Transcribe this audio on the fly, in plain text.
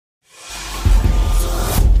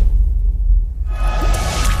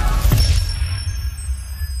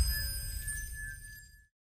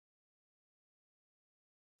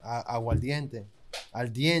aguardiente. Al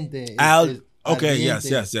diente. Okay, yes.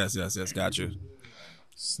 Got you.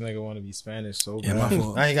 This nigga want to be Spanish so bad. Yeah, my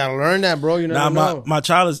fault. Now you gotta learn that, bro. You never know. My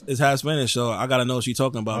child is half Spanish, so I gotta know what she's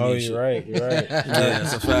talking about. Oh, you're right. Yeah,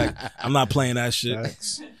 that's a fact. I'm not playing that shit.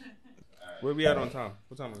 Thanks. Where we at on time?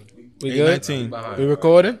 What time is it? We good? 8:19. We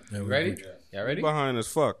recording? Ready? Y'all ready? Behind as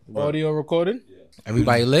fuck. Audio recording?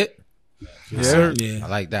 Everybody lit? Yeah. Yeah, I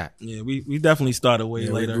like that. yeah. We definitely started way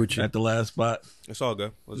later at the last spot. It's all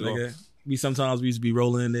good. Let's go. Nigga, we used to be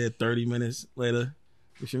rolling in there 30 minutes later.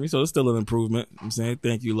 You feel me? So it's still an improvement. I'm saying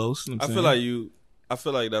thank you, Los. I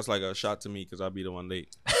feel like that's like a shot to me because I'll be the one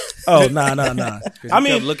late. Oh nah. I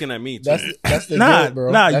mean, looking at me too. That's the guilt,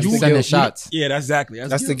 bro. That's You the sending guilt. shots. Yeah, that's exactly.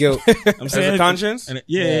 That's the guilt. I'm saying As a conscience. And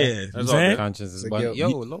yeah. I'm all saying. Conscience is The but guilt. yo,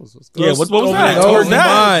 Los, what's good? Yeah, what was that? No, What was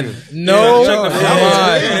that? man. No,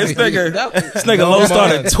 Yeah, this nigga No, Lo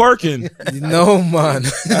started man. twerking. no, man.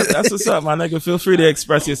 That's what's up, my nigga. Feel free to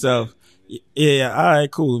express yourself. Yeah, all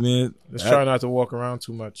right, cool, man. Let's try not to walk around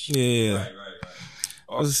too much. Yeah.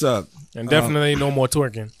 What's up? And definitely no more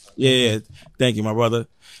twerking. Yeah. Thank you, my brother.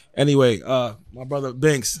 Anyway, my brother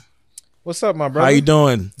Binks, What's up, my brother? how you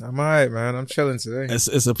doing? I'm all right, man. I'm chilling today.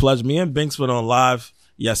 It's a pleasure. Me and Binks went on live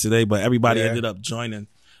yesterday, but everybody Yeah. ended up joining,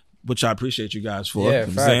 which I appreciate you guys for. Yeah, you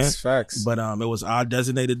know what I'm saying? facts. But it was our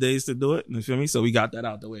designated days to do it. You feel me? So we got that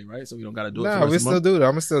out the way, right? So we don't got to do it. Nah, for we the still do it.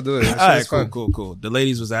 I'm gonna still do it. All right, cool. The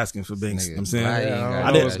ladies was asking for Binks. You know what I'm saying? Right. Yeah, I I don't I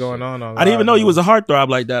know didn't- what's going on. I didn't even know you was a heartthrob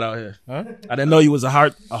like that out here. Huh? I didn't know you was a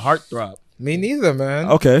heartthrob. Me neither, man.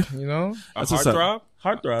 Okay. You know, A That's what's up. heartthrob?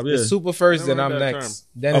 Heartthrob, yeah. it's super first, then Never I'm heard that next.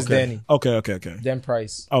 Then it's Okay. Danny. Okay. Then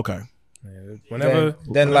Price. Okay.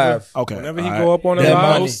 Then live. Okay. Whenever he All go right. up on the Then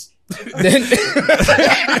live, money. then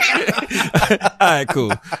All right,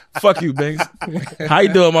 cool. Fuck you, Binks. How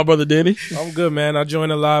you doing, my brother Danny? I'm good, man. I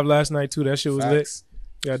joined the live last night too. That shit was lit.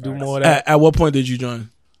 Gotta do more of that. At what point did you join?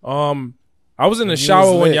 I was in the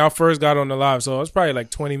shower when y'all first got on the live, so it was probably like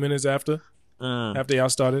 20 minutes after y'all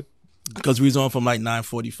started. Because we was on from like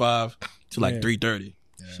 9:45 to like 3:30.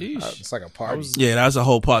 It's like a party. Yeah, that's a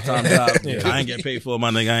whole part-time job. Yeah. I ain't get paid for it, my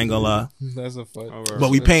nigga. I ain't gonna lie. That's a fuck. But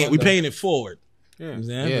we paying it forward. You know what I'm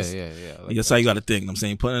saying? Yeah. That's how you got to think. You know what I'm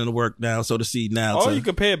saying, putting in the work now, so to see now. Oh, to you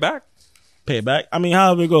can pay it back. pay it back. I mean,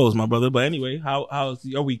 however it goes, my brother. But anyway, how's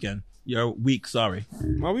your weekend? Your week, sorry.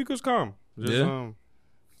 My week was calm. Just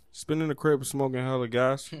spinning the crib, smoking hella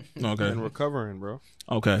gas, Okay. and recovering, bro.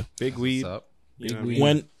 Okay. Big weed. What's up? You know what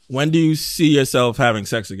I mean? When do you see yourself having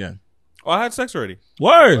sex again? Oh, I had sex already.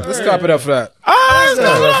 Word. Let's clap it up for that. Ah,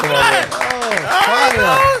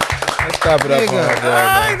 Let's clap it up for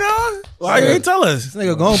my boy, man. why you ain't tell us? This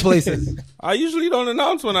nigga going places. I usually don't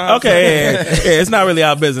announce when I have Okay, sex. yeah, it's not really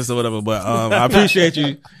our business or whatever, but I appreciate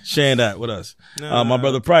you sharing that with us. My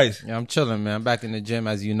brother Price. Yeah, I'm chilling, man. I'm back in the gym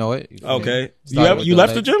as you know it. You feel me? Okay, Started with you the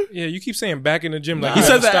left the leg. gym? Yeah, you keep saying back in the gym. Like He you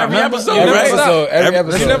says never that every stop. episode, Every right? episode. Every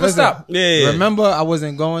episode. You never Listen, stop. Yeah. Remember, I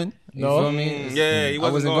wasn't going. You No. feel me? Yeah, he I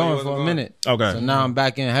wasn't wasn't going, going he for a wasn't minute. Okay. So now I'm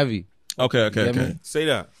back in heavy. Okay. Get me? Say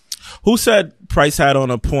that. Who said Price had on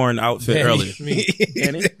a porn outfit earlier? Me.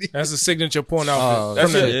 Danny? That's a signature porn Oh, outfit.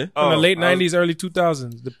 That's From it. the, from the late 90s, early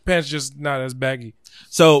 2000s. The pants just not as baggy.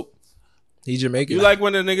 So, He Jamaican. You like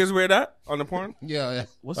when the niggas wear that on the porn? Yeah.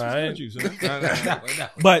 what's All wrong right. with you, son? Nah.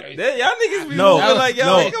 But Y'all niggas be no, moving like,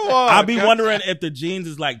 yo, come on. I be wondering if the jeans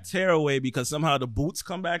is like tearaway because somehow the boots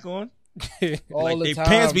come back on. all Like the they time,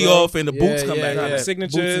 pants be bro. off and the boots come back yeah. on. The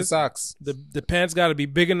signatures, Boots and socks. The pants got to be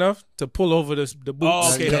big enough to pull over the boots.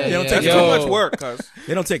 Oh, okay. Yeah, They don't yeah. take That's it too off. much work, cuz.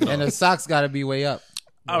 They don't take it And off. the socks got to be way up.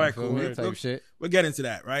 All right, Feel cool. me? Type shit. We'll get into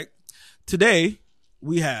that, right? Today,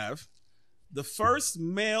 we have the first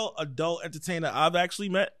male adult entertainer I've actually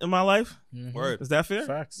met in my life. Word. Is that fair?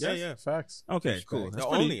 Facts. Yeah. Facts. Okay, cool. That's The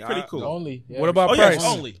pretty, only, pretty I- cool. Only. What about Oh, Price? yes,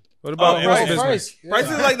 only. What about Oh, Price Price. business? Price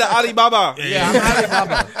is like the Alibaba. Yeah, I'm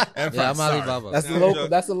Alibaba. And Yeah, I'm sorry. Alibaba. That's the I'm local. joking.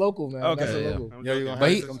 That's the local, man. Okay, That's the yeah. local. I'm Yo, you joking. gonna But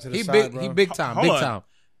have he, to come to the he side, big. bro. He big time. Hold Big on. time.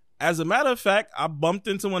 As a matter of fact, I bumped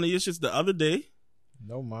into one of your shits the other day.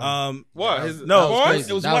 No man. What? His No, was porn?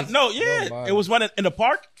 crazy. it was That one. was- No, yeah, No, it was one in the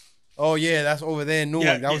park. Oh yeah, that's over there in Newark.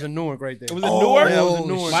 Yeah, that was yeah. in Newark right there. It was in Newark. Yeah, that was in Oh,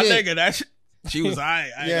 Newark. My shit. nigga, that she was I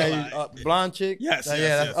ain't Yeah, gonna lie. blonde chick. Yes, yeah, yes,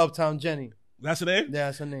 that's yes. Uptown Jenny. That's her name. Yeah,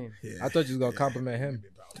 that's her name. I thought you was gonna compliment him.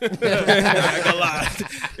 I ain't gonna lie.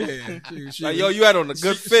 Yeah, she Like, yo, you had on a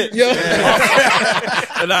good fit.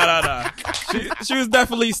 nah. She was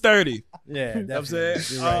definitely sturdy. Yeah, You know what I'm definitely.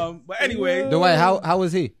 saying? You're right. But anyway, Dwight, how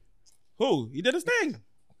was he? who? He did his thing.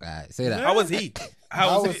 All right, say that. How was he?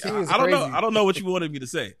 How was was he? he is I don't know. crazy. I don't know what you wanted me to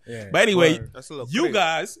say. Yeah. But anyway, Word. That's a little you crazy.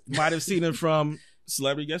 guys might have seen him from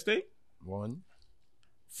Celebrity Guest Date, One.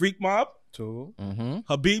 Freak Mob, 2.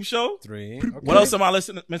 Habib Show. 3. What else am I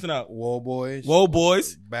missing out? Whoa Boys. Whoa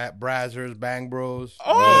Boys. Brazzers, Bang Bros.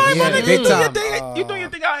 Oh, Yeah, my nigga, big you doing your time. thing. You doing your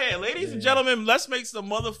thing out here, ladies and gentlemen. Let's make some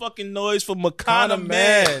motherfucking noise for Macana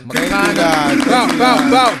Man.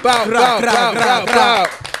 Macana. Bow.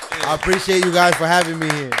 I appreciate you guys for having me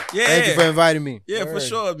here. Yeah. Thank you for inviting me. Yeah, for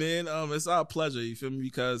sure, man. It's our pleasure. You feel me?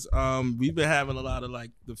 Because we've been having a lot of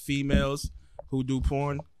like the females who do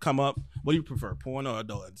porn come up. What do you prefer, porn or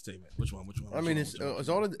adult entertainment? Which one? I mean, it's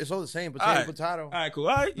all the same. Potato, All right. potato. All right, cool.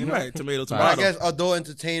 All right, you're right. Tomato, But I tomato. guess adult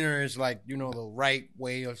entertainer is like, the right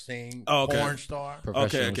way of saying porn star.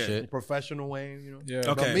 Professional okay. shit. Professional way, Yeah. Okay.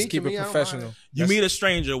 But Let's keep to it I don't professional. mind. You meet a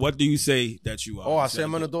stranger. What do you say that you are? Oh, I say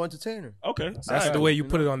I'm an adult entertainer. Okay. That's the way you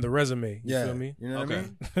put it on the resume. You Yeah. feel me? You know what Okay.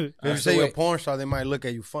 I mean? If That's you say the you're a way. porn star, they might look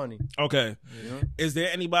at you funny. Okay. You know? Is there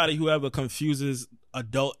anybody who ever confuses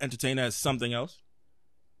adult entertainer as something else?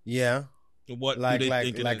 Yeah. What Like do they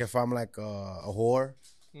think it is? if I'm like a whore.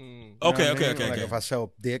 Okay, You know what I okay. mean? Like if I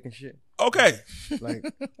sell dick and shit. Okay. Like,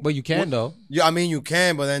 But you can though. yeah, I mean you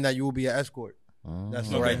can, but then that you will be an escort. That's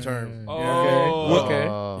the Okay. right term. Oh.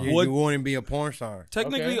 Okay. You, What- you wouldn't be a porn star.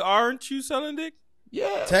 Technically, Okay. aren't you selling dick?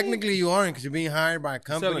 Yeah. Technically, you aren't because you're being hired by a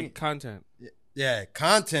company. Selling content Yeah,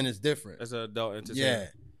 content is different. as an adult Yeah, entertainer.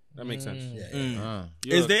 That makes sense. yeah.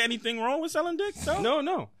 Is there anything wrong with selling dick? No.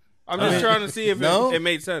 No. I'm just trying to see if No. it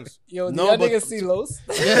made sense. Yo, No, y'all but- niggas see Los?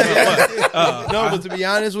 No, but to be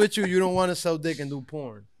honest with you, you don't want to sell dick and do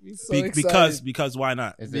porn Because why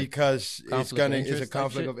not? Is it because conflict of it's a interest type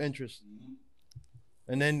conflict shit? of interest.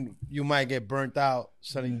 And then you might get burnt out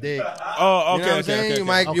selling dick. Oh, You know what I'm saying? You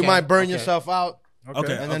might Okay, burn okay. yourself out,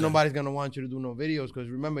 Okay. and then nobody's gonna want you to do no videos because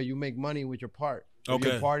remember you make money with your part. If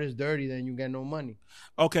Okay. your part is dirty, then you get no money.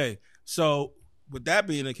 Okay. So with that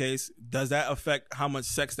being the case, does that affect how much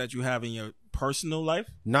sex that you have in your personal life?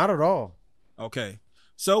 Not at all. Okay.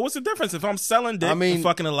 So what's the difference if I'm selling dick I mean- and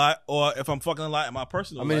fucking a lot, or if I'm fucking a lot in my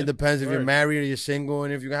personal I mean, life? it depends if you're Right. married or you're single,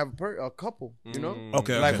 and if you have a couple. You know,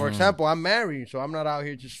 Okay. like okay. for example, I'm married, so I'm not out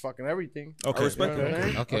here just fucking everything. Okay. I respect You know what I'm that.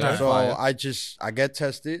 saying? Okay. Okay. So Fire. I get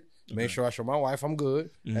tested, make sure I show my wife I'm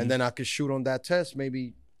good, and then I can shoot on that test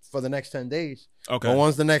maybe for the next 10 days. Okay. But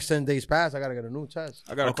once the next 10 days pass, I gotta get a new test.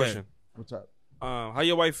 I got a Okay. question. What's up? How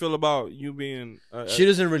your wife feel about you being? She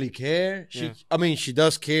doesn't really care. Yeah. I mean, she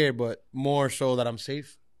does care, but more so that I'm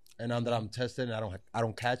safe and that I'm tested and I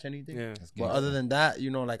don't catch anything. yeah. But other than that,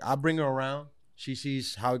 like I bring her around. She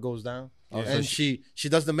sees how it goes down, Oh, so and she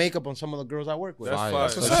does the makeup on some of the girls I work with. That's Fire. fire.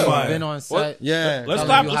 So That's she's fire. been on set. Yeah. Let's Telling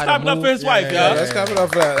clap. you Let's how clap to it up for his move. wife, Yeah, y'all. Let's clap it up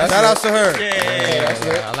for that. Shout out to her.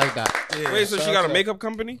 Yeah. I like that. Wait, so she got a makeup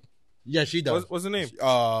company? Yeah, she does. What's the name?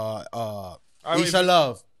 Uh, I mean, Issa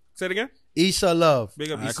Love. Say it again. Issa Love.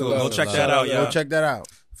 Big up. All right, Issa cool. Love. Go check Love. that out, Go y'all. check that out.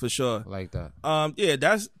 For sure. I like that. Yeah,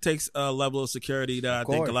 that takes a level of security that I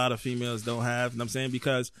think course. a lot of females don't have. You know what I'm saying?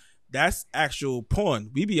 Because that's actual porn.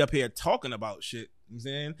 We be up here talking about shit. You know what I'm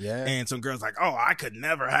saying? Yeah. And some girls like, oh, I could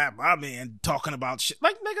never have my man talking about shit.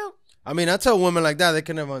 Like, nigga. I mean, I tell women like that, they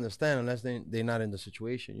can never understand unless they're not in the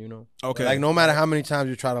situation, Okay. Like, no matter how many times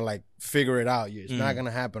you try to, like, figure it out, it's not going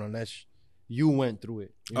to happen unless you went through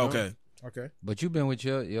it. you know? Okay. Okay. But you've been with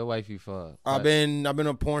your wifey for. I've been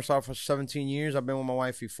a porn star for 17 years. I've been with my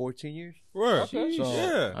wife for 14 years. Word. So,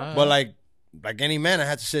 Yeah. Alright. But, like any man, I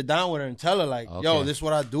had to sit down with her and tell her, like, yo, Okay. this is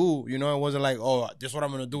what I do. It wasn't like, oh, this is what I'm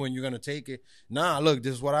going to do and you're going to take it. Nah, look,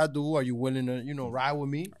 this is what I do. Are you willing to, ride with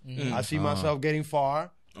me? I see myself getting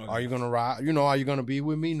far. Okay. Are you going to ride? Are you going to be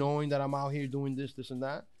with me knowing that I'm out here doing this, and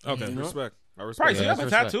that? Okay. You know? Respect. I respect. Price, Yeah, you have a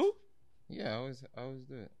that's respect. tattoo? Yeah, I always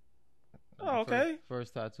do it. Oh, okay.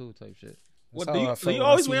 First tattoo type shit. What, how do I you, felt do you when I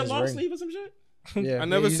always seen wear his long ring. sleeve or some shit? Yeah. I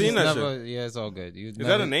never you seen just that never, Yeah, it's all good. Is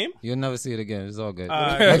that a name? You'll never see it again. It's all good.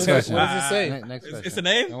 Next question. What does it say? Next question. It's a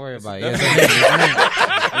name? Don't worry about it. Yeah, it's a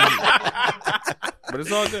name. But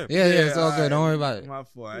it's all good. Yeah, it's all good. Don't worry about it. My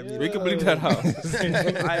fault. I We can bleep that out.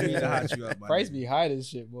 I need to hot you up. my Price nigga. be high this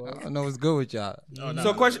shit, boy. I know it's good with y'all. Oh, nah.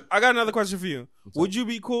 So, question. I got another question for you. Would you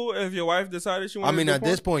be cool if your wife decided she I wanted mean, to do at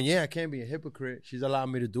porn? this point, yeah, I can't be a hypocrite. She's allowed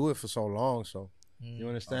me to do it for so long, so you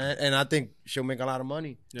understand. And I think she'll make a lot of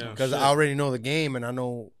money Yeah. because I already know the game and I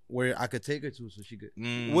know where I could take her to, so she could.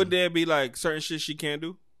 Would there be like certain shit she can't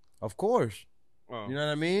do? Of course, Oh. you know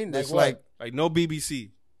what I mean. Like It's what? like, No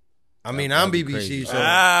BBC. I mean, That'd I'm be BBC, crazy. so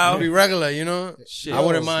Wow. it'll be regular, Shit. I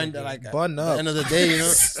wouldn't mind that, like Button at up. the end of the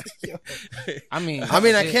day, I mean,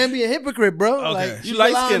 I can't be a hypocrite, bro. Okay. Like You she's light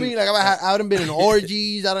allowing skinned. me. Like I done been in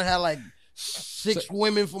orgies. I done had like 6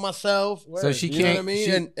 women for myself. So she You know what I can't. mean?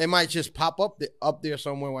 She, And it might just pop up there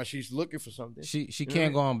somewhere while she's looking for something. she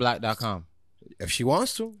can't go on black.com. If she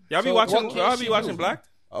wants to. Y'all be So watching. what Y'all can be she watching do? Black.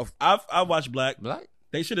 I watch Black. Black?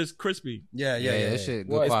 They shit is crispy. Yeah. That shit.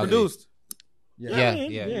 Good Well, it's quality. Produced. Yeah.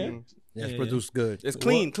 Yeah, it's produced good. It's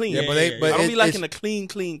clean. Yeah, but I don't be liking the clean.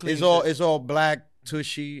 It's all black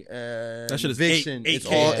Tushy and That shit is Vixen.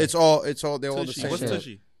 8K. It's all they're all the same. What's shit.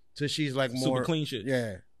 Tushy? Tushy's like more Super clean shit.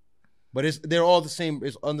 Yeah, but they're all the same.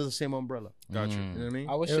 It's under the same umbrella. Gotcha. You know what I mean?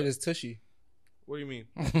 Our shit is tushy. What do you mean?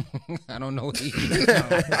 I don't know.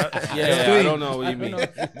 I don't know what you mean.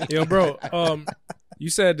 Yo, bro. You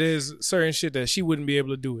said there's certain shit that she wouldn't be able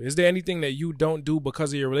to do. Is there anything that you don't do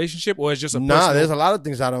because of your relationship, or it's just a personal? There's a lot of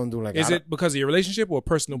things I don't do. Like, is it because of your relationship or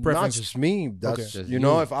personal preference? Not just me. That's Okay. you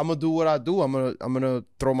know, if I'm gonna do what I do, I'm gonna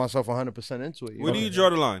throw myself 100% into it. Where do you draw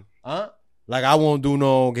the line? Like I won't do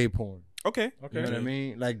no gay porn. Okay. You know what I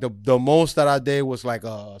mean? Like the most that I did was like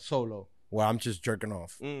a solo where I'm just jerking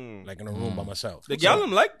off, like in a room by myself. The gal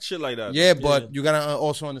them like shit like that. Yeah, but you gotta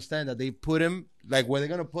also understand that they put him like where they're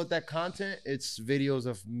gonna put that content. It's videos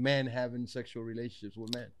of men having sexual relationships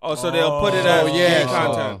with men. Oh, so they'll put it as gay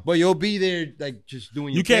content. But you'll be there like just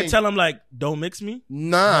doing. You can't tell them like, don't mix me.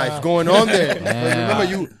 Nah, it's going on there.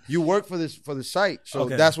 Remember, you work for the site, so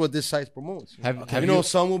that's what this site promotes. Have you know,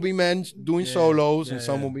 some will be men doing solos, and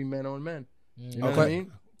some will be men on men. You know what I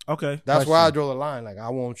mean? Okay, that's where I draw the line. Like I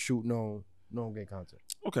won't shoot no gay content.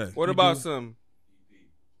 Okay. What about some?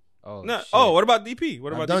 What about DP?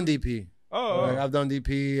 What about I've done DP? Oh, I've done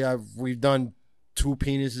DP. We've done 2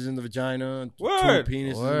 penises in the vagina. Word. 2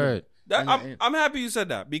 penises. Word. I'm happy you said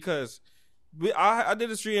that because I did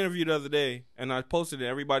a street interview the other day and I posted it.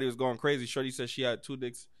 Everybody was going crazy. Shorty said she had 2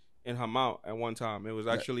 dicks in her mouth at one time. It was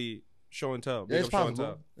actually show and tell. Yeah, it's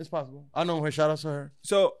possible. It's possible. I know her. Shout out to her.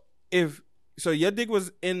 So your dick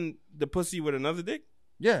was in the pussy with another dick?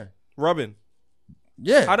 Yeah. Rubbing.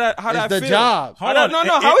 Yeah. How that it's the feel? job. How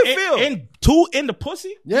it feel? In the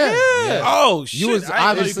pussy? Yeah. Oh shit. You was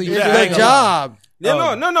obviously it's the job.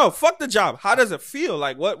 No. Fuck the job. How does it feel?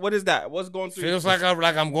 Like what is that? What's going through? Feels like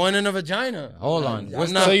I'm going in a vagina. Hold on.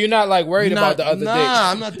 So you're not like worried about the other dick?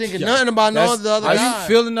 Nah, I'm not thinking nothing about no the other Are guy. you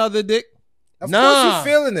feeling the other dick? Of course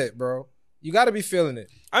you feeling it, bro. You got to be feeling it.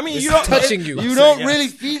 I mean, It's you don't touching you. You don't really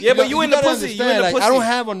feel. Yeah, but you in the gotta pussy. You in understand, the like, pussy. I don't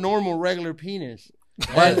have a normal regular penis.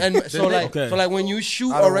 And so like when you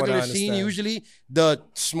shoot I don't a regular wanna scene, understand. usually the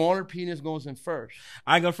smaller penis goes in first.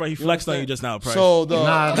 I ain't gonna front. He flexed on you just now, Price. So the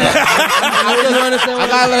Nah. I just understand. I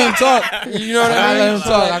gotta let him talk. You know what I mean?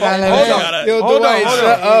 I gotta let him talk. Yo, Hold Dwight, on. shut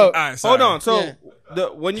up. All right, Hold on. So Yeah.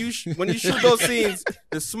 when you shoot those scenes,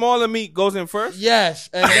 the smaller meat goes in first. Yes,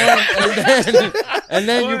 and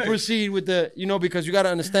then you proceed with the because you got to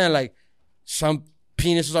understand like some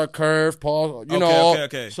penises are curved, Paul.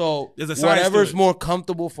 Okay. So There's a science to whatever's it. more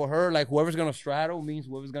comfortable for her, like whoever's gonna straddle means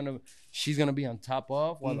she's gonna be on top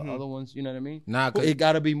of, while the other ones, you know what I mean? Nah, It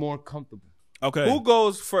got to be more comfortable. Okay. Who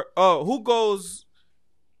goes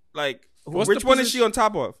like? Which one is she on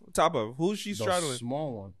top of? Who's she The straddling?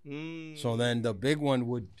 small one. So then the big one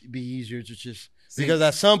would be easier to just because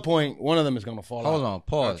at some point one of them is gonna fall out. Hold on,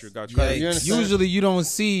 pause. Got you. You understand? Usually you don't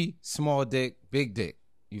see small dick, big dick.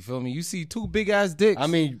 You feel me? You see 2 big ass dicks. I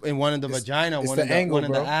mean, in one in the vagina, it's one the in the angle, one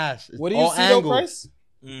in the bro. ass. It's What do you all see angle. though, Price?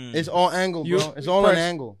 It's all angle, bro. You- It's all Price, an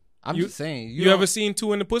angle. I'm just saying. You ever seen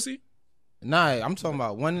 2 in the pussy? Nah, I'm talking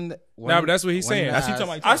about one in the. Nah, but that's what he's one in saying. the That's what ass. he's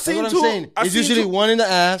talking about. I That's seen what I'm two. saying. I It's seen usually two. one in the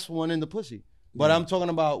ass, one in the pussy. But I'm talking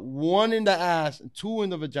about 1 in the ass and 2 in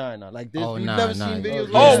the vagina. Like this. Oh, You've nah, never nah. seen videos.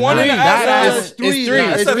 Oh, like one in the that. ass. It's 3. It's 3.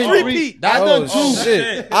 It's It's a been three-peat. I've done 2. Oh,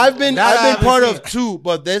 shit. I've been That part I of 2,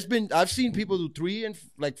 but I've seen people do 3 and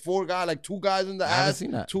like 4 guys, like 2 guys in the haven't ass,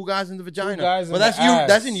 seen that. 2 guys in the vagina. guys in But the ass.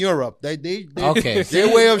 that's in Europe. They Okay.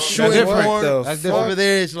 their way of shooting different, porn though. That's different. over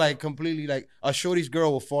there is like completely like a shorty's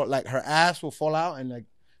girl will fall, like her ass will fall out and like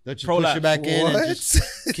they'll just push Prolapse. it back in and What? just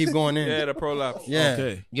keep going in. Yeah, the prolapse. Yeah.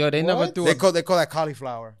 Okay. Yo, they never threw They a. call that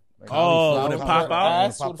cauliflower. Like Oh, when it cauliflower. pop out?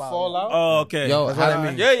 Ass would fall out. Oh, okay. Yo, That's what I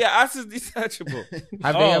mean. Yeah, ass is detachable.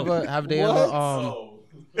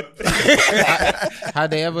 have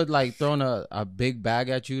they ever like thrown a big bag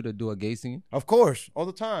at you to do a gay scene? Of course, all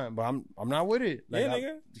the time, but I'm not with it. Like, Yeah,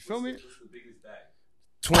 nigga. You feel me?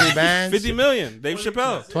 20 bands. 50 million. Dave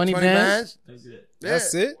Chappelle. 20 20 bands? bands. Yeah.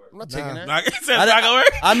 That's it? I'm not taking that. Like I said, it's not gonna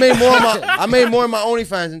work. I made more. I made more in my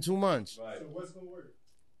OnlyFans in 2 months.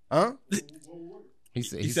 Huh? He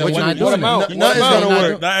said what you're not you- what doing amount? it. Nothing's You're gonna not work.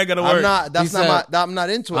 doing- That ain't gonna work. I'm not. That's He not said, I'm not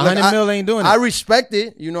into it. 100 mil ain't doing it. I respect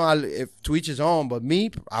it. If to each his own. But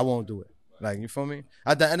me, I won't do it. Like you feel me?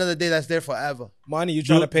 At the end of the day, that's there forever. Money, you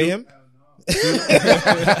trying to pay him?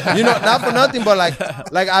 Not for nothing, but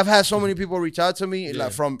like I've had so many people reach out to me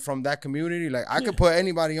like from that community. Like I could put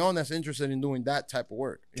anybody on that's interested in doing that type of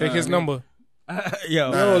work. You Take know his what I mean? number.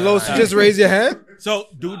 Yo. Yo, Los, you just raise your hand? So,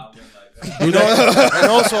 dude. You know, and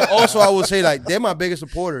also I would say like they're my biggest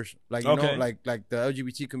supporters. Like you Okay. know, like the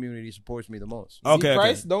LGBT community supports me the most. Okay,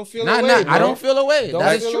 Price, don't feel Nah, away, bro. I don't feel away. Don't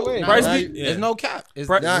That's feel true. away. Nah, Price that's- be- yeah. There's no cap. It's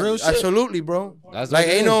Nah, real shit. absolutely, bro. That's Like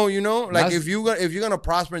what it ain't is. no, you know, like That's- if you're gonna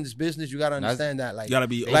prosper in this business, you gotta understand that. Like You gotta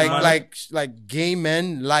be like open-minded. like gay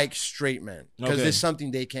men like straight men because Okay. it's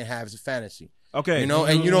something they can't have. It's a fantasy. Okay. You know,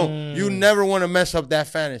 and you never want to mess up that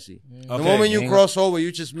fantasy. The Okay. moment you Ain't cross over,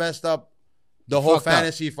 you just messed up the whole fucked up.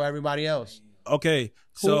 fantasy for everybody else. Okay.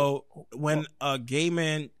 So when a gay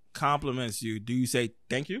man compliments you, do you say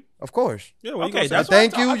thank you? Of course. Yeah. Okay, That's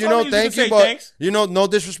thank what I you. told You know, could thank you, say but thanks. you know, no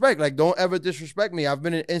disrespect. Like, don't ever disrespect me. I've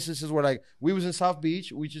been in instances where, like, we was in South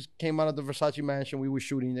Beach. We just came out of the Versace mansion. We were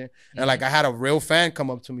shooting there, and like, I had a real fan come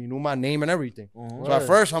up to me, knew my name and everything. So at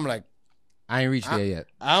first, I'm like, I ain't reached there yet.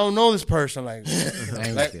 I don't know this person. Like, I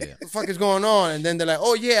ain't like, reached there yet. what the fuck is going on? And then they're like,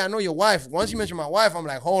 oh yeah, I know your wife. Once you mention my wife, I'm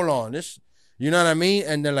like, hold on, this, you know what I mean?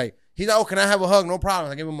 And they're like, he's like, oh, can I have a hug? No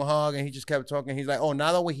problem. I give him a hug, and he just kept talking. He's like, oh,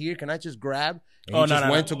 now that we're here, can I just grab? And he just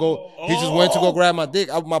went to go. He just went to go grab my dick.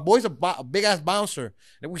 My boy's a big ass bouncer,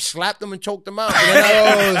 and we slapped him and choked him out. And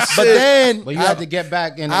then but then, But you had to get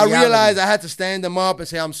back in. I reality. realized I had to stand him up and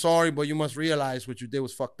say, I'm sorry, but you must realize what you did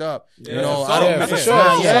was fucked up. You know, for I don't. sure,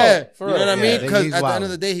 Yeah, for yeah. sure, for You know what I real. mean? Yeah, Because he's at the wild. end of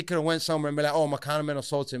the day, he could have went somewhere and be like, "Oh, Macana man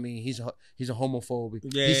assaulted me. He's a homophobe.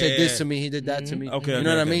 Yeah, he said this yeah. to me. He did that to me. Okay, you know okay,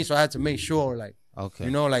 what I okay. mean? So I had to make sure, like, Okay. you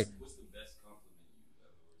know, like.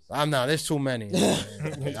 I'm not. There's too many.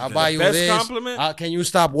 I'll buy you Best this. compliment? Can you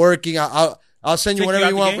stop working? I'll send you Take you whatever out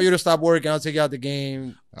you the want game? for you to stop working. I'll take you out the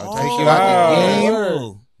game. I'll take you wow. out the game.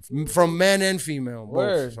 Oh. From men and female, both.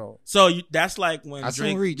 Word. So So that's like when I seen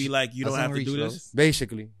Drake Reach. be like, you I don't seen have to Reach, do though. this.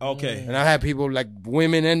 basically, Okay. and I had people like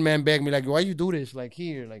women and men beg me like, why you do this? Like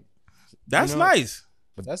here, like That's you know? nice.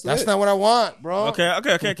 That's that's lit. not what I want, bro. Okay.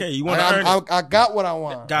 You want to earn it. I got what I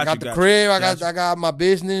want. Got I got you, the got crib. you, I got got my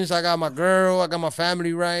business. I got my girl. I got my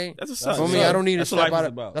family right. That's what's For up. me, I don't need to That's what step life out is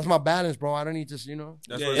of. about. That's my balance, bro. I don't need to, you know.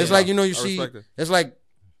 That's Yeah, what yeah. It's like, you know, you I see, respect it. it's like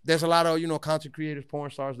there's a lot of, you know, content creators, porn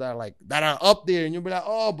stars that are up there, and you'll be like,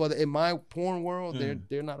 oh, but in my porn world,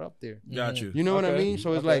 they're not up there. Got you. You know what I Okay. mean?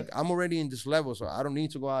 So it's Okay. like I'm already in this level, so I don't need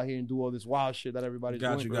to go out here and do all this wild shit that everybody's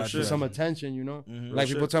Got doing you, got for you. some attention. You know, like Real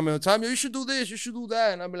people shit. tell me all the time, yo, you should do this, you should do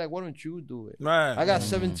that, and I'll be like, why don't you do it? Right. I got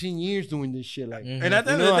 17 years doing this shit. Like, And at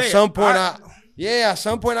the you end know, of the at day, some point, at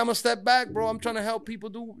some point, I'm gonna step back, bro. I'm trying to help people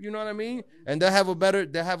do, you know what I mean? And they have a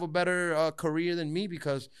better career than me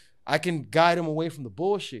because I can guide them away from the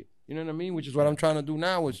bullshit. You know what I mean? Which is what I'm trying to do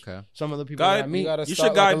now with some of the people that I Guide- meet. You gotta You start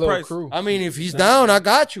should guide like a little Price. crew. I mean, if he's down, I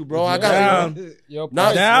got you, bro. I got you. Yo,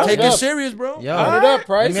 Now, Down? take run it it up. serious, bro. Yo, Run it up,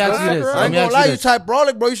 Price. Let me ask you Don't this. fuck I Let ain't me gonna ask lie, you you this. type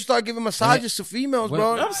brolic, bro. You should start giving massages to females,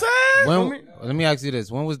 bro. I'm saying. Let me ask you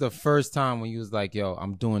this. When was the first time when you was like, yo,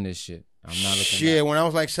 I'm doing this shit? I'm not looking Shit, when I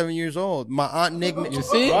was like 7 years old, my aunt nicknamed. You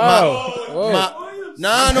see? Wow. Whoa.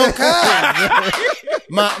 Nah, no cap.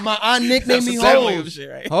 my aunt nicknamed me Hose.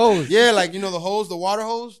 back. Hoes. Yeah, like, you know, the hose, the water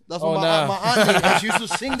hose. That's what Oh, my nah. aunt named me. She used to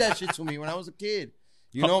sing that shit to me when I was a kid.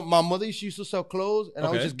 You know, my mother, she used to sell clothes, and I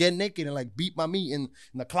would Okay. just get naked and like beat my meat in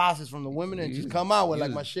the closets from the women and just come out with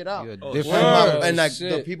like my shit out. You a Oh, different And, my- Word. and like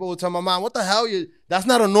Shit. the people would tell my mom, "What the hell? That's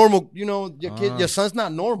not a normal. You know, your kid, your son's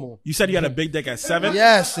not normal." You said you had a big dick at 7?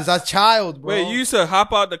 Yes, since a child, bro. Wait, you used to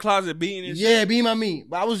hop out the closet beating and shit? Yeah, be my meat.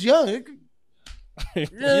 But I was young. You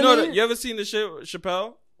know, you ever seen the shit with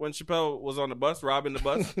Chappelle? When Chappelle was on the bus, robbing the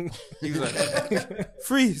bus? He was like,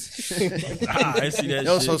 freeze. I see that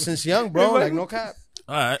Yo, shit. so since young, bro, like no cap.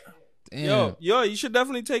 All right. Damn. Yo, you should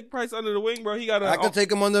definitely take Price under the wing, bro. He got I a could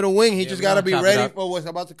take him under the wing. He Yeah, just we got to gonna be chop it ready up. for what's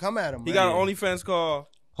about to come at him. he man. got an OnlyFans called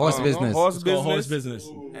Horse business. Horse It's called Horse Business.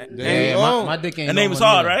 Business. There you Yeah, go. my dick ain't. The no name is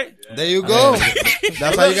money hard, either. right? There you go.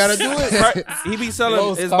 That's how you got to do it. Right. He be selling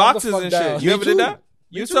Yo, his calm the boxes fuck and down. shit. You Me ever too. did that?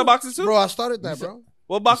 You sell boxes too? Bro, I started that, bro.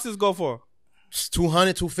 What boxes go for? It's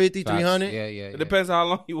 200, 250, 300. Yeah, yeah. It depends on how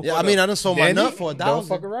long you want. Yeah, I mean, I done sold my Danny, nut for Don't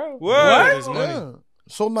fuck $1,000. around. Word. Yeah.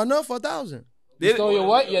 Sold my nut for $1,000. You stole your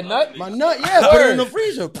what? Your nut? My nut, yeah, put it in the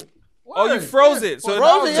freezer. Oh, you froze it. So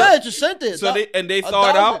Bro, yeah, just sent it. So they thaw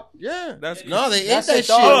it out? Yeah. That's No, they ate That's that a shit.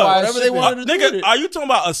 thawed while Whatever they shipping. wanted to do with Nigga, it. are you talking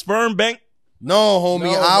about a sperm bank? No, homie.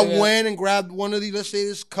 No, I nigga. went and grabbed one of these, let's say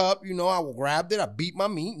this cup, you know, I grabbed it, I beat my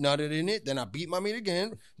meat, nutted in it, then I beat my meat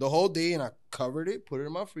again the whole day, and I covered it, put it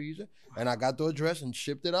in my freezer, and I got the address and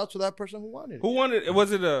shipped it out to that person who wanted it. Who wanted it?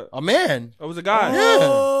 Was it a Man. it was a guy? Yeah.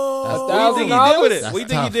 What do you think he did with it? That's What do you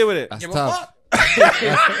think he tough. did with it? That's Give a tough. fuck.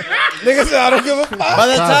 Nigga said I don't give a fuck. By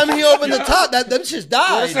the time he opened the top, them shit's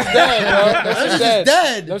died. Them shit's dead, bro. Them Them shit's shit's dead.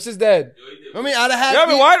 dead. Them shit's dead. I mean, I'd have had. Yeah,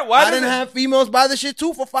 but why I does didn't it- have females buy the shit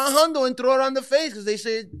too for $500 and throw it on the face because they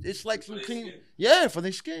say it's like some clean. Yeah, for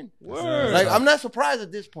their skin. Word. Like I'm not surprised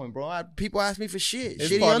at this point, bro. People ask me for shit. It's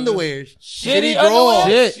Shitty part of the- underwears. Shitty drawers.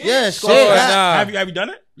 underwear? Yeah, it's Shit. called Oh, that. nah. Have you done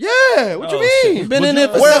it? Yeah, what you Oh, mean? shit. Been in it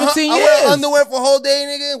for I wear, 17 I years. wear underwear for a whole day,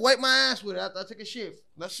 nigga. Wipe my ass with it. I take a shit.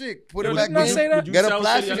 That's it. Put it Would back you not in. say that? Would you Get a sell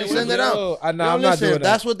plastic shitty and send it underwear? out. Yo, I'm Yo, not listen, doing if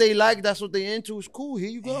that's that. what they like, that's what they into. It's cool. Here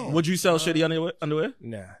you go. Would you sell shitty underwear?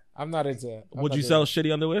 Nah, I'm not into that. Would you sell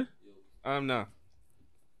shitty underwear? I'm not.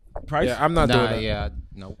 Price? Yeah, I'm not doing Nah, that. yeah,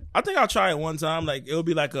 no. I think I'll try it one time. Like it'll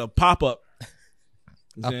be like a pop up.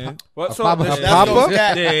 You know what I'm saying? What? A So pop-up. this- That's pop-up? no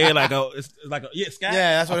scat. Yeah, like it's like a scat.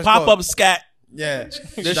 Yeah, that's what a it's pop called. up scat. Yeah.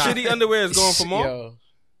 the shitty underwear is going for more. Yo,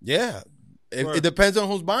 Yeah. It depends on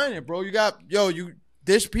who's buying it, bro. You got,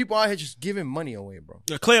 there's people out here just giving money away, bro.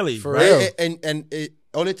 Yeah, clearly, For right? real. And it,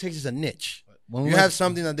 all it takes is a niche. When You we- have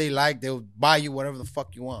something that they like, they'll buy you whatever the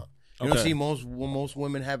fuck you want. You don't Okay. see most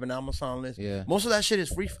women have an Amazon list. Yeah. Most of that shit is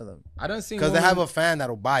free for them I don't see because they have a fan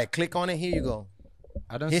that'll buy it. Click on it. Here you go.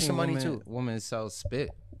 I don't here's see some money, women, too. Women sell spit.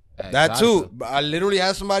 at That too. Exotica. But I literally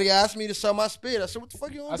had somebody ask me to sell my spit. I said, "What the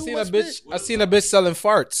fuck you I want to do seen a with bitch. spit?" I seen a bitch selling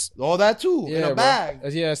farts. All that too in a bro. bag.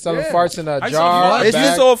 Yeah, selling Yeah. farts in a I saw jar. farts. Is bag.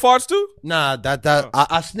 this all farts too? Nah,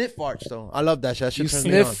 I sniff farts though. I love that shit. That shit You turns me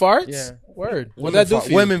sniff on. farts? Yeah. Word. What Women that do fart- for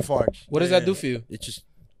you? Women farts. What does that do for you? It just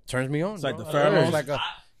turns me on. It's like bro. the pheromones? It's like a,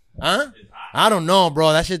 huh? I don't know,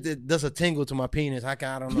 bro. That shit does a tingle to my penis. I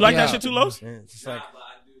don't know. You like Yeah. that shit too, Los? Yeah, it's just like, But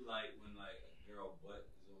I do like when like a girl butt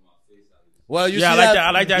is on my face. well, you Yeah, see I like that. that.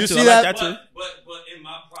 I like that you too. see I like that. that too. But in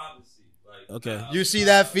my privacy, like Okay. You see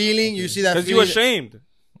that feeling. You see that Because feeling. you ashamed.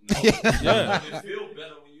 Yeah. it feel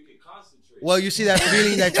better when you can concentrate. Well, you see that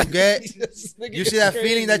feeling that you get. You see that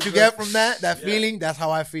feeling that you get from that. That feeling. That's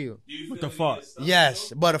how I feel. Do you What feel the it in fuck? your stomach, Yes,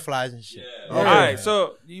 though? butterflies and shit. Yeah. All right,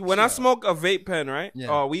 so when I smoke a vape pen, right, Yeah.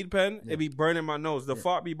 or a weed pen, it be burning my nose. The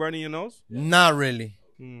fart be burning your nose. Not really.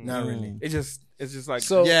 Mm. Not really. It's just like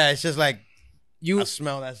So Yeah, it's just like you a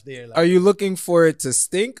smell that's there. Like, are you looking for it to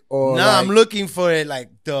stink or? nah, like, I'm looking for it like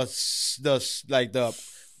the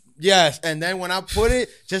yes, and then when I put it,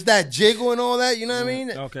 just that jiggle and all that, you know what I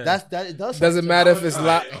mean? Okay. That's that. It does. Doesn't matter if it's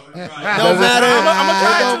loud. Don't matter.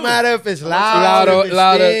 It don't matter if it's loud. Louder, if it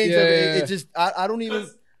louder, stings, yeah, if it, yeah. it just. I don't even.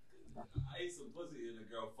 I ate some pussy and the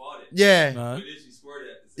girl farted. Yeah, Uh-huh. But then she squirted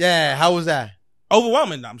at the same yeah. How was that?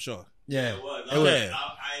 Overwhelming, I'm sure. Yeah. time. It was. It was. I ain't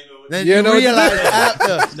know what Then You you know what to realize do.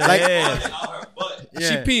 after, like, Yeah. out her butt. yeah.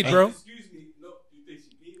 She peed, bro. Excuse me. No, you think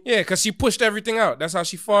she peed? Yeah, because she pushed everything out. That's how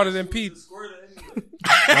she farted and peed. Squirted anyway.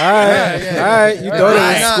 All right, yeah. all right. You thought Nah,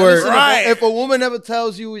 it was squirt. listen, Right. if a woman ever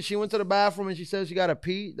tells you she went to the bathroom and she says she got to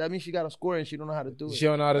pee, that means she got to squirt and she don't know how to do it. She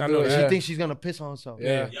don't know how to I do know it. that. She Yeah. thinks she's gonna piss on herself.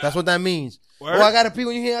 Yeah. That's what that means. Word. Oh, I gotta pee.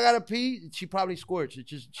 When you hear I gotta pee, she probably squirts. It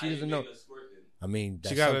just she doesn't know. Make her squirt then. I mean,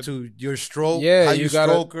 that's gotta- up to your stroke. Yeah, how you you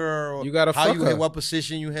gotta- stroke her. Or you gotta how fuck you her. hit what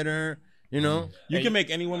position you hit her. You know, You can make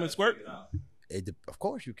any woman squirt? of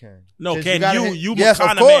course you can. No, 'Cause can gotta you? hit- You yes, of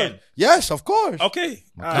Macana course. man. Yes, of course. Okay.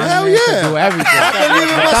 Hell Man could yeah. do everything. I can live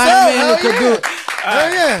it Macana myself. man Hell could yeah. do-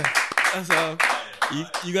 Hell yeah.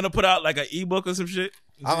 So, you gonna put out like an ebook or some shit?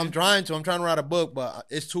 I'm trying to. I'm trying to write a book, but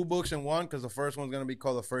it's 2 books in one because the first one's gonna be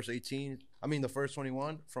called the first 18. I mean, the first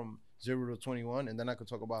 21 from 0 to 21, and then I could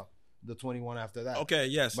talk about the 21 after that. Okay,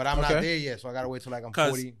 yes. But I'm Okay. not there yet, so I gotta wait till like I'm 'Cause-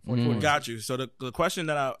 40. 40. Got you. So the question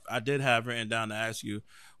that I did have written down to ask you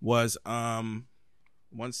was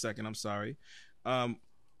 1 second, I'm sorry.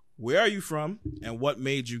 Where are you from and what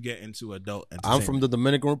made you get into adult entertainment? I'm from the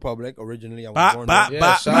Dominican Republic. Originally, I was Ba, born ba, there.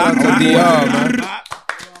 Yeah, ba, shout out ba, to ba, DR, ba, man.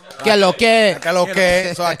 ba. Que lo que?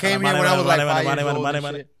 Okay, so I came here when I was like 5 Money, years money, old. money, and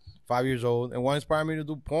money. shit. 5 years old, and what inspired me to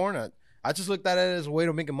do porn? I just looked at it as a way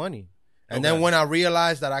to making money. And then Okay. when I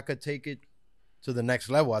realized that I could take it to the next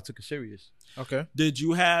level, I took it serious. Okay. Did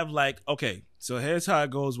you have like, okay, so here's how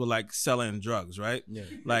it goes with like selling drugs, right? Yeah.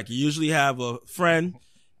 Like you usually have a friend,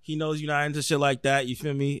 he knows you're not into shit like that, you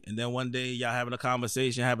feel me? And then one day y'all having a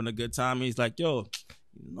conversation, having a good time, and he's like, yo,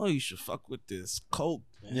 you know you should fuck with this coke.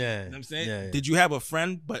 Man. Yeah. You know what I'm saying? Yeah, yeah. Did you have a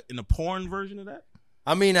friend, but in a porn version of that?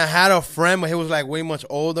 I mean, I had a friend, but he was like way much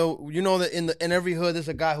older. You know that in every hood, there's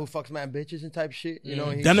a guy who fucks mad bitches and type shit. You know,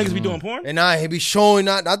 he, That niggas be doing porn? and now he be showing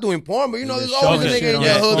not doing porn, but you know, there's always Okay. a nigga in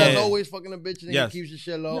Yeah, your hood that's yeah. always fucking a bitch and Yes. he keeps his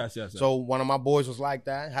shit low. Yes, yes, yes. So one of my boys was like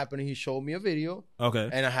that. Happened, he showed me a video, Okay.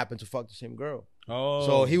 and I happened to fuck the same girl. Oh.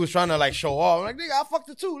 So he was trying to like show off. I'm like, nigga, I fucked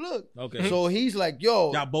her too. Look. Okay. So he's like,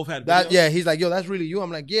 yo, Y'all both had that videos? yeah. He's like, yo, that's really you.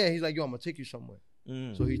 I'm like, yeah. He's like, yo, I'm gonna take you somewhere.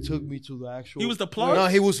 Mm. So he took me to the actual. He was the plug? No,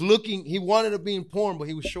 he was looking. He wanted to be in porn, but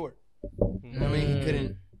he was short. You know what I mean? He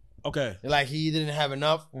couldn't. Okay. Like he didn't have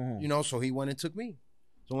enough. You know, so he went and took me.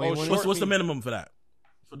 So when he went and What's took the me- minimum for that?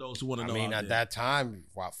 For those who want to I know. mean, out at there. that time,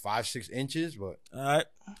 what, 5-6 inches, but All right.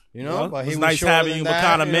 you know, Well, but he it's was nice shorter having than you,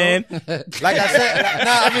 that, Macana, you know? man. Like I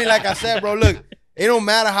said, like I said, bro. Look, it don't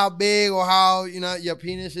matter how big or how your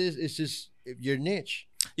penis is. It's just your niche.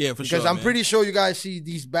 Yeah, for sure. Because I'm man. pretty sure you guys see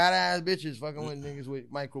these badass bitches fucking with niggas with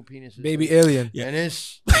micro penises. Baby alien. Yeah. And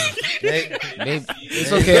it's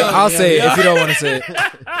It's okay. I'll say it if you don't want to say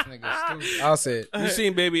it. I'll say it. You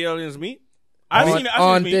seen baby aliens meet? I on seen it.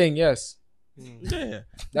 on thing, yes. Yeah.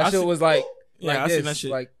 That I shit see- was like, Yeah, I like seen this, that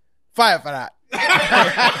shit. like fire for that.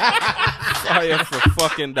 Fire for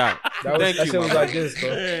fucking that. that, Thank that you, shit was man. like this, bro.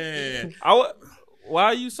 Yeah.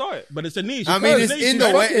 Why you saw it? But it's a niche. I mean, it's Because in niche,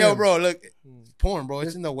 the way, fucking yo, him. bro. Look, porn, bro.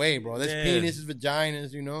 It's in the way, bro. There's Yeah. penises,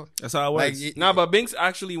 vaginas, you know. That's how it Like, works. Nah, but Binks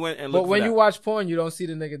actually went and looked But when for you that. watch porn, you don't see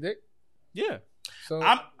the nigga dick. Yeah. So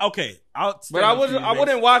I'm okay. But I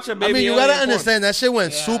wouldn't watch a baby I mean, you alien gotta porn. understand that shit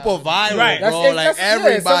went super viral, Right. bro. Like it's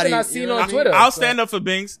everybody. something I seen you know on what I mean? Twitter. I'll so- stand up for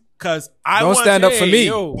Binks because I Don't want stand up for me.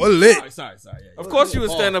 Yo. Well, lit. Sorry. Yeah, Of course you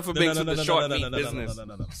would stand up for No, Binks no, with no, the no, short no, no, meat no, no, no, business. no,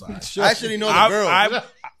 no, no, sorry. I actually know the girl.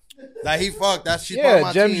 Like he fucked. That's she's Yeah, part of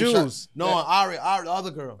my Jem team. Jules. No, Ari, the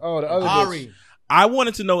other girl. Oh, the other Ari. I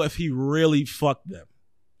wanted to know if he really fucked them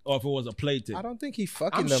or if it was a play thing. I don't think he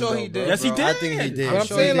fucking I'm them. sure though, he bro. did. Yes, he bro. did. I think he did. But I'm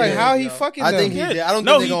sure saying he like did, how he yo. fucking I them. think he did. I don't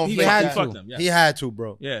No, think they're gonna he fake had that. to fuck them, yes. He had to,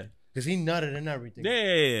 bro. Yeah. Because he nutted and everything. Yeah.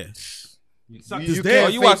 You his can't dick. Oh,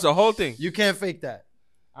 you fake- watched the whole thing. You can't fake that.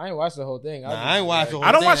 I ain't watched the whole thing. Nah, I ain't watched the whole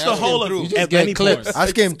I don't thing. watch the I whole skimmed of through. just get any clips. porn. I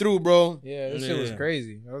skimmed through, bro. Yeah, this shit was Yeah.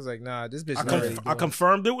 crazy. I was like, nah, this bitch I, not really I doing.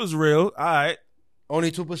 confirmed it was real. All right. Only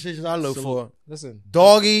two positions I look for: Listen,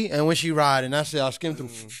 doggy and when she riding. That's it. I skimmed through.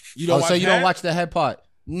 You don't Oh, watch so you don't that? watch the head part?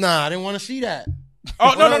 Nah, I didn't want to see that.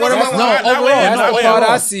 Oh, no. What am I- No, overall, that's no, the wait, part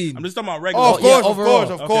overall. I seen. I'm just talking about regular. Oh, of yeah, course, overall.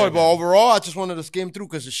 of Okay, course. okay. But overall, I just wanted to skim through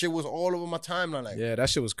because the shit was all over my timeline. Like, Yeah, that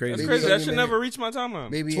shit was crazy. That's Baby crazy. That alien, should baby. never reach my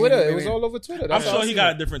timeline. baby, Twitter, baby, it was baby. all over Twitter. I'm That's how sure I he seen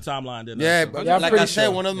got it. a different timeline than Yeah, us. but Yeah, I'm like I pretty said,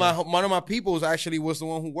 sure. one of my peoples actually was the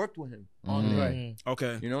one who worked with him. Right.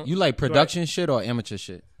 Okay. You know, You like production shit or amateur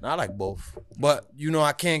shit? I like both, but you know,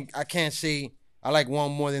 I can't say I like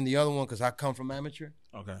one more than the other one because I come from amateur,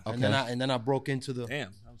 Okay. and then I broke into the Damn. you know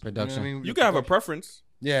what I Production. mean? You can have a preference.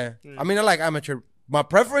 Yeah, I mean, I like amateur. My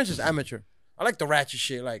preference is amateur. I like the ratchet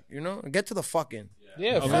shit, like get to the fucking.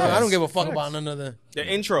 Yeah, Okay. facts. I don't give a fuck about none of the. The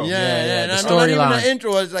intro. Yeah. the Not even storyline. the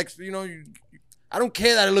intro. It's like I don't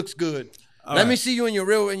care that it looks good. All Let right. me see you in your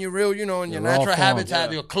real, in your Your natural raw form.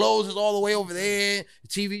 habitat. Your clothes is all the way over there.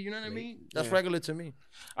 TV, you know what I mean? That's regular to me.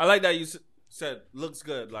 I like that you said looks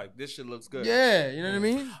good. Like this shit looks good. Yeah, you know what I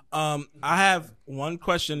mean? I have one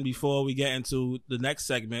question before we get into the next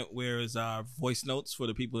segment, where is our voice notes for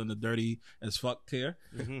the people in the dirty as fuck tier.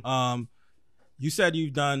 You said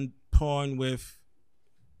you've done porn with,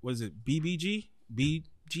 what is it, BBG?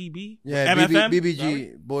 BGB? Yeah, MFM?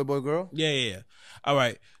 BBG, boy, girl. Yeah. All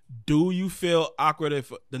right. Do you feel awkward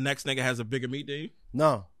if the next nigga has a bigger meat than you?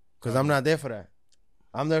 No, because I'm not there for that.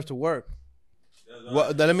 I'm there to work.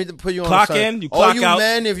 Well, let me put you on. Clock something. in, you All clock you out.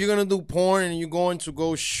 men, if you're gonna do porn and you're going to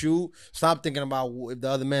go shoot, stop thinking about if the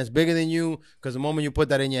other man's bigger than you. Because the moment you put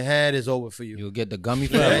that in your head, it's over for you. You'll get the gummy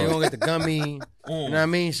Yeah, forever. you're gonna get the gummy. You know what I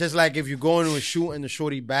mean? It's just like if you're going to a shoot and the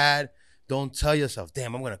shorty bad, don't tell yourself,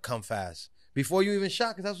 damn, I'm gonna come fast. Before you even shot,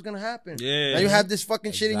 because that's what's gonna happen. Yeah. Now you have this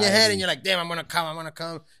fucking shit in your head Exactly. and you're like, damn, I'm gonna come.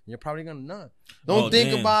 And you're probably gonna nut. Don't Oh, think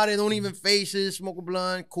damn. about it. Don't even face it. Smoke a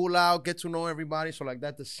blunt, cool out, get to know everybody. So like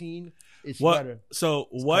that, the scene is better. So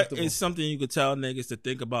what comfortable. is something you could tell niggas to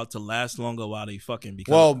think about to last longer while they fucking?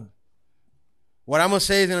 Because Well, what I'm gonna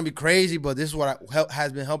say is gonna be crazy, but this is what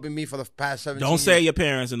has been helping me for the past 17 don't say years. your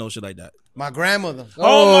parents and no shit like that. My grandmother.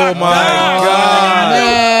 Oh my God.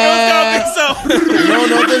 It was gonna be so.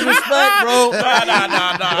 No disrespect, bro.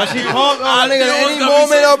 Nah. But she called, I nigga, knew it was any gonna be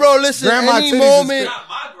moment, so- bro, listen, Grandma any titties is moment. Not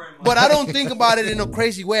my grandma. But I don't think about it in a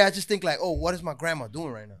crazy way. I just think like, oh, what is my grandma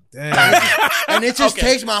doing right now? Damn. And it just Okay.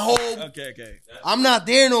 takes my whole. Okay. I'm not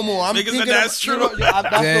there no more. I'm Niggas said thinking that's you know, true. that's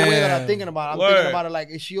the way that I'm Damn. thinking about it. I'm Word. thinking about it like,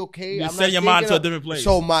 is she okay? You I'm send not your mind thinking to a of- different place.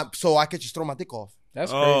 So I could just throw my dick off.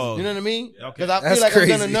 That's Oh. You know what I mean? Okay. Because I That's feel like I've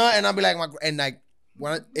done a crazy. nut, and I'll be like, and like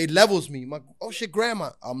when it levels me. Oh shit,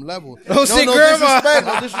 grandma, I'm level. Oh, shit, no grandma. disrespect,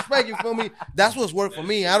 no disrespect. You feel me? That's what's worked for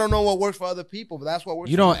me. I don't know what works for other people, but that's what works.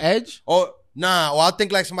 You for don't me. edge? Or nah, or I'll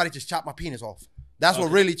think like somebody just chopped my penis off. That's what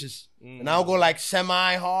really just. And I'll go like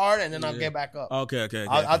semi hard, and then I'll get back up. Okay.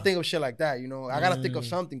 I'll think of shit like that. You know, I gotta think of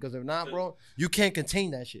something because if not, bro, you can't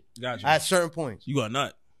contain that shit Gotcha. at certain points. You got a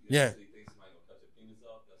nut. Yeah.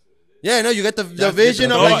 Yeah, no, you get the That's vision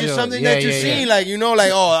the of thought. like just something Yeah, that you're yeah, seeing, like you know,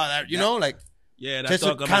 like like Yeah, just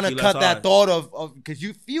to kind of cut that thought of because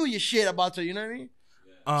you feel your shit about to, you know what I mean?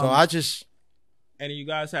 So I just Any of you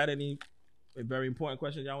guys had any very important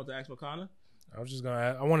questions y'all want to ask Macana? I was just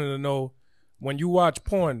gonna. I wanted to know, when you watch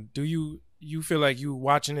porn, do you feel like you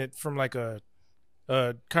watching it from like a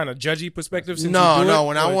kind of judgy perspective? Since No, you do no. it?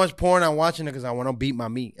 When I watch porn, I'm watching it because I want to beat my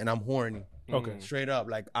meat and I'm horny. Okay. Straight up,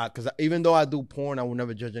 like, because even though I do porn, I will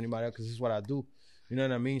never judge anybody else because this is what I do. You know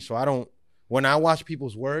what I mean? So I don't. When I watch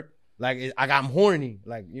people's work, like, I'm horny,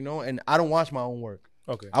 like, you know, and I don't watch my own work.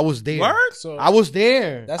 Okay. I was there. Word? So I was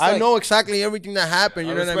there. That's I like- know exactly everything that happened.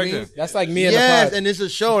 You know what I respect mean? it. That's like me and Yes, the pod. and it's a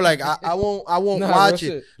show. Like I won't Nah, watch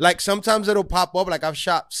real it. shit. Like sometimes it'll pop up. Like I've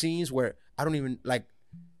shot scenes where I don't even like.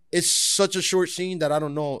 It's such a short scene that I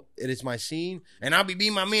don't know it is my scene, and I'll be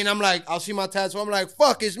beating my man. I'm like, I'll see my tattoo. I'm like,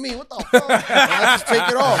 fuck, it's me. What the fuck? And I just take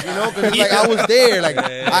it off, you know, because it's like I was there. Like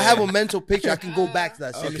I have a mental picture. I can go back to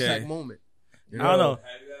that same Okay. exact moment. You I don't know. Have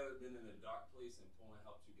you ever been in a dark place and porn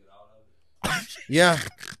helped you get out of it? Yeah,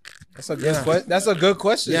 That's a good question. That's a good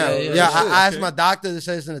question. yeah. shit. I asked my doctor. They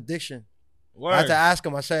said it's an addiction. I had to ask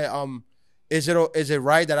him. I said, is it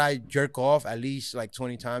right that I jerk off at least like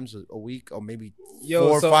 20 times a week, or maybe Yo,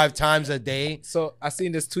 4 or so- 5 times a day? So I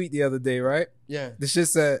seen this tweet the other day, right? Yeah. The shit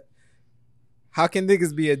said, "How can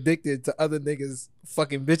niggas be addicted to other niggas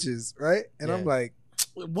fucking bitches?" Right? And Yeah. I'm like,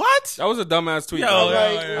 What? That was a dumbass tweet. Yo,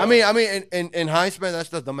 bro. yo, I mean, in hindsight, that's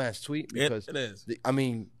the dumbass tweet because it is. I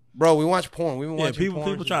mean, bro, we watch porn. We've been Yeah, watching people- porn.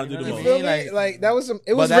 people trying to do you the know you what I feel mean? me? Like that was some.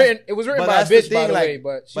 It was but that's- written. It was written but by a that's the bitch, by thing, the like- way.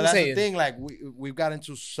 But she But was that's saying, the thing. Like we've got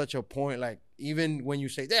into such a point. Like even when you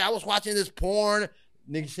say, "Hey, I was watching this porn,"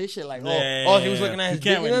 niggas say shit like, Yeah, he was looking at you his can't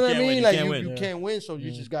dick." You win, know you what I can't win, mean? you Like can't you win. can't win, so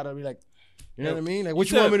you just gotta be like, you know what I mean? Like You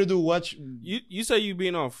what you want said- me to do? Watch You say you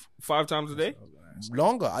being on 5 times a day?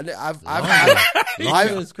 longer. I'm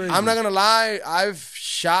It's crazy. not gonna lie. I've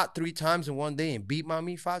shot 3 times in one day and beat my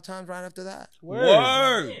meat 5 times right after that.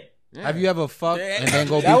 Word. Have you ever fucked and then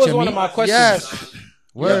go that beat was your one meat? of my questions. Yes.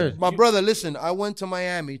 Word. Yeah, my brother, listen, I went to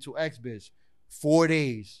Miami to X-Biz 4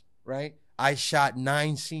 days, right? I shot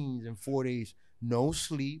 9 scenes in 4 days. No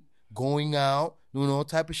sleep, going out, doing all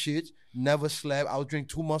type of shit. Never slept. I would drink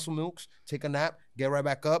 2 muscle milks, take a nap, get right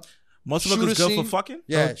back up. Muscle milk Shoot is a good for scene. fucking?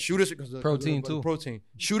 Yeah, shoot a because Protein, too. Protein.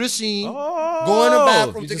 Shoot a scene. Oh. Go in the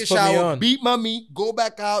bathroom, you take a just put me shower, on. beat my meat, go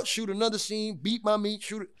back out, shoot another scene, beat my meat,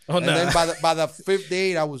 shoot it. Oh, and nah. then by the 5th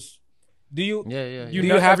day, I was Do you? Yeah, yeah. You do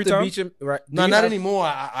nut you have every to time? beat your right? do no, you not have- anymore.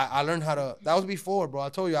 I learned how to. That was before, bro. I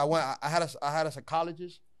told you I had a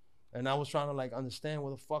psychologist, and I was trying to like understand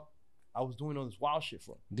where the fuck I was doing all this wild shit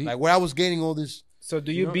from, Do you- like where I was getting all this. So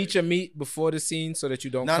do you No. beat your meat before the scene so that you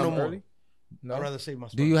don't Not come no more. early? No. I'd rather save my.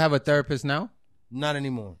 Do you have a therapist now? Not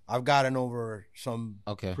anymore. I've gotten over some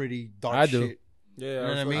Okay. pretty dark I do. shit. Yeah. You know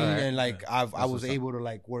what I mean? Alright. And like I That's was what's up. able to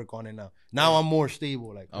like work on it now. Now I'm more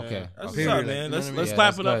stable. Like Okay. That's what's Period, up, like, man. you know Let's what I let's mean?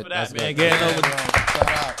 clap Yeah, it that's up good. for that, That's man. good. Getting Yeah, over bro. Shout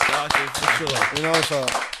out. the shit for sure. You know, so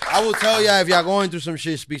I will tell y'all if y'all going through some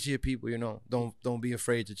shit, speak to your people. You know, don't be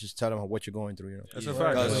afraid to just tell them what you're going through. You know, That's a fact.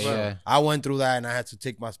 Because That's a fact. Yeah. I went through that and I had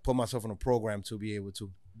to put myself in a program to be able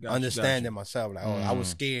to understand it myself. Like, I was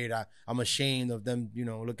scared. I'm ashamed of them. You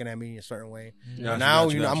know, looking at me a certain way. But now,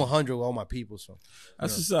 you know, I'm 100 with all my people. So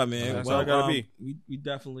That's what's up, man. That's well, how it gotta be. We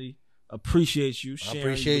definitely appreciate you sharing.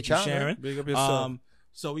 appreciate what you y'all, man. sharing. Big up yourself.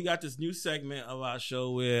 So we got this new segment of our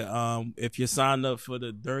show where if you're signed up for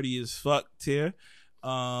the Dirty as Fuck tier,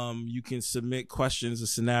 you can submit questions or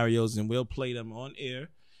scenarios and we'll play them on air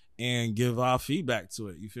and give our feedback to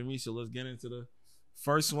it. You feel me? So let's get into the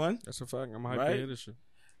first one. That's a fact. I'm hyped Right? to hear this shit.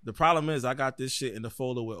 The problem is I got this shit in the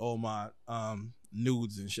folder with all my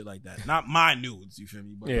nudes and shit like that. Not my nudes, you feel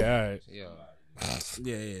me? But Yeah, all right. yeah.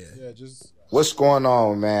 Yeah, just What's going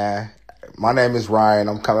on, man? My name is Ryan.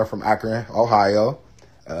 I'm coming from Akron, Ohio,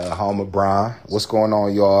 home of Brian. What's going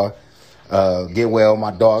on, y'all? Get well,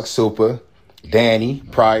 my dog, Super, Danny,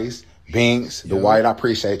 Price, Binks, Dwight. I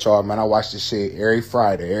appreciate y'all, man. I watch this shit every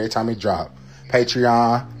Friday, every time it drop.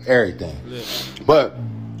 Patreon, everything. But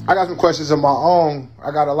I got some questions of my own.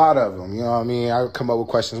 I got a lot of them, you know what I mean? I come up with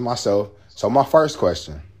questions myself. So my first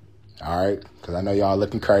question, all right, because I know y'all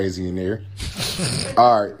looking crazy in there.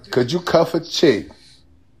 All right, could you cuff a chick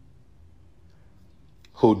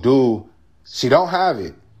she don't have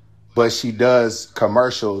it, but she does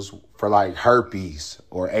commercials for like herpes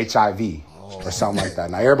or HIV or something like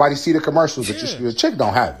that. Now everybody see the commercials, but your chick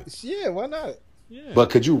don't have it. Yeah, why not?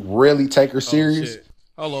 But could you really take her serious? Shit.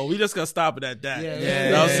 Hold on, we just gonna stop it at that. Yeah, You yeah,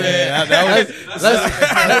 know what I'm saying?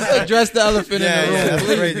 Let's address the elephant in the room. that's a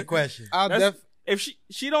please. crazy question. I'll That's- If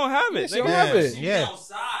she don't have it, she don't nigga. have it. Yeah.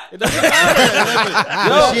 Outside. It doesn't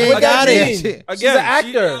matter. She ain't got it. Again, She's an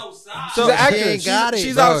actor. Outside. She's an actor. She ain't got it.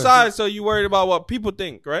 She's bro. outside, so you worried about what people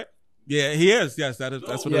think, right? Yeah, he is. Yes, that's what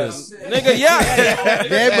it is. Nigga, yeah.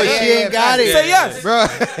 Yeah, but she ain't got it. Say yes. bro. No. I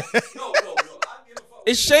give a fuck.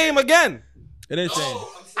 It's shame again. It is shame. No,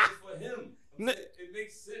 I'm saying for him. It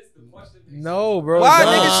makes sense. The question makes No, bro. Why,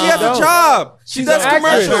 no, nigga? She has no. a job. She's does an actress.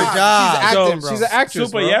 commercials. Her job. She's acting, bro. She's an actress,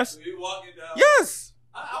 Super, bro. yes. sense. We walking down. Yes.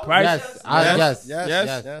 Right? Yes.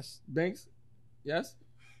 Yes. Yes. Binks? Yes?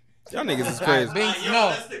 Y'all niggas is crazy. Binks, Yo, no.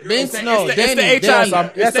 that's the girl. Binks, no. It's Danny, the HIV. Danny.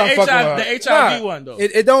 It's Yes, the I'm fucking HIV, with her. the HIV one, though.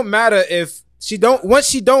 It don't matter if she don't. Once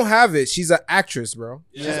she don't have it, she's an actress, bro.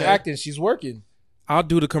 She's acting. She's working. I'll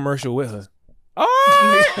do the commercial with her.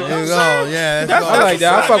 Oh, There you go. Yeah. That's I like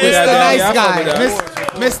that. I fuck with Mr. that. Nice Daddy. I fuck with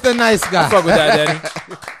Guy. that. Mr. Nice Guy. I fuck with that,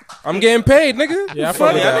 Daddy. I'm getting paid, nigga. Yeah, I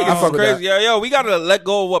fuck with Y'all that. I niggas fuck is with crazy. that. Yo, we gotta let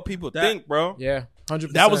go of what people think, bro. Yeah,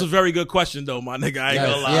 100%. that was a very good question, though, my nigga. I ain't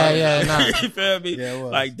gonna lie. Yeah, nah. You feel me? Yeah, it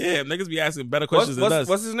was. Like, damn, niggas be asking better questions than us.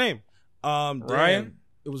 What's his name? Damn. Ryan?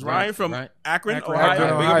 It was Ryan from Ryan. Akron, Akron, Ohio. Akron,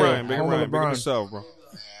 Big Ohio. up Ryan. Big up Home of Ryan. Big up LeBron. yourself, bro.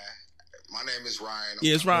 My name is Ryan.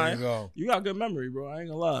 Yeah, it's There you Ryan. go. You got good memory, bro. I ain't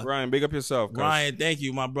gonna lie. Ryan, big up yourself. Cuz. Ryan, thank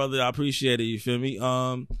you, my brother. I appreciate it. You feel me?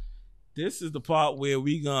 This is the part where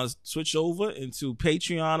we gonna switch over into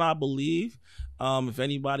Patreon, I believe. If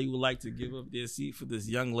anybody would like to give up their seat for this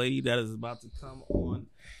young lady that is about to come on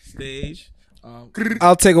stage.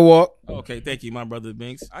 I'll take a walk. Okay, thank you, my brother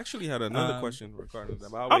Binks. I actually had another question regarding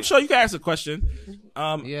that. But I'll I'm wait. sure you can ask a question.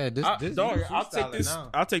 Yeah, this. Don't worry, you I'll take freestyling this. now.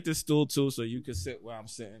 I'll take this stool too, so you can sit where I'm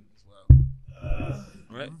sitting as well.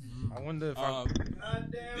 Right? I wonder if I.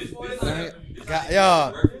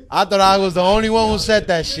 Yo, I thought I was the only one who said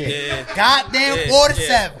that shit. Yeah. Goddamn Yeah,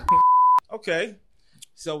 47. Okay,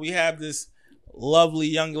 so we have this lovely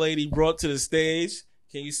young lady brought to the stage.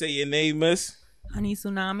 Can you say your name, miss? Honey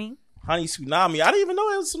Tsunami. Honey Tsunami. I didn't even know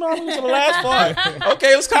it was Tsunami was on the last part.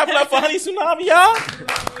 Okay, let's clap it up for Honey Tsunami,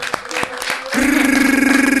 y'all.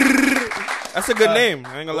 That's a good name.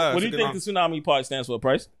 I ain't gonna lie. What do you That's a think good the Tsunami part stands for,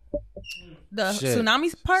 Price? The Shit.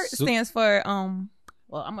 Tsunami part stands for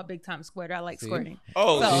well, I'm a big time squirter. I like squirting.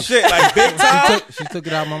 Oh, So- shit, like big time? She took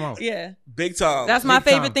it out of my mouth. Yeah. Big time. That's my Big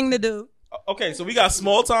favorite time. thing to do. Okay, so we got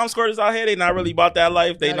small time squirters out here. They not really about that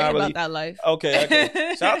life. They That not ain't really. about that life.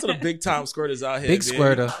 Okay. Shout out to the big time squirters out here. Big man.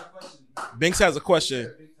 squirter. Binks has a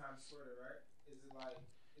question.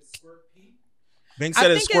 Binks I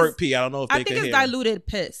said it's think squirt it's- pee. I don't know if they I think can it's hear. diluted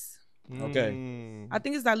piss. Okay. Mm. I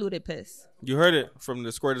think it's diluted piss. You heard it from the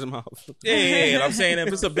squirter's mouth. Yeah. I'm saying if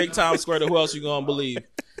it's a big time squirter, who else you gonna believe? You know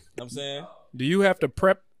what I'm saying? Do you have to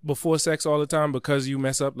prep before sex all the time because you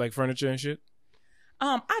mess up like furniture and shit?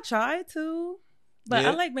 I try to, but Yeah.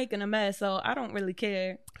 I like making a mess, so I don't really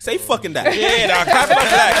care. Say fucking that. Yeah, now clap it up for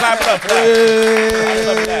that. Clap it up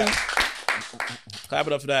for that. Clap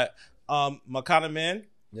it up for that. Macana man,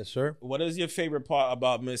 Yes, sir. what is your favorite part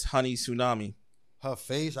about Miss Honey Tsunami? Her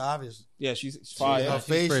face, obvious. Yeah, she's fire. Her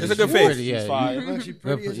face. Pretty. It's a good She's face. pretty, She's yeah. fire. Look, she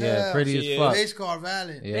pretty as hell. Pretty She as fuck. Face card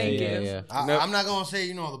valid. Yeah, Thank yeah, you. yeah. I'm not gonna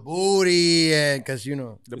say the booty and because The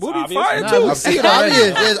It's booty obvious. fire Nah, too. we see it already.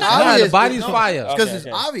 obvious. It's Nah, obvious. the body's No, fire. Because Okay, it's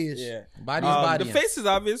okay. obvious. Yeah. Body's The body. face is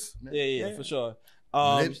obvious. Yeah, for sure.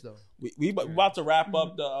 Lips though. We about to wrap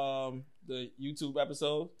up the YouTube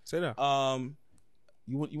episode. Say that.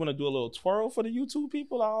 You want to do a little twirl for the YouTube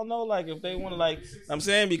people? I don't know, like if they want to, like I'm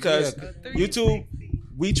saying, because YouTube,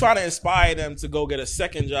 we try to inspire them to go get a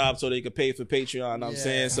second job so they could pay for Patreon. I'm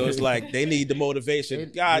saying, so it's like they need the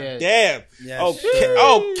motivation. God Yeah. damn. Yes, Okay, sir.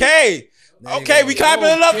 okay, There you okay. go. We clapping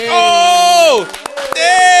it up. Oh,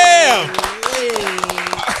 damn.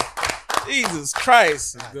 Jesus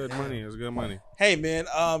Christ. It's good money. It's good money. Hey man,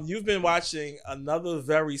 you've been watching another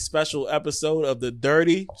very special episode of the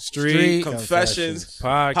Dirty Street Confessions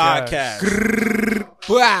Podcast. podcast.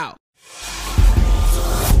 Wow.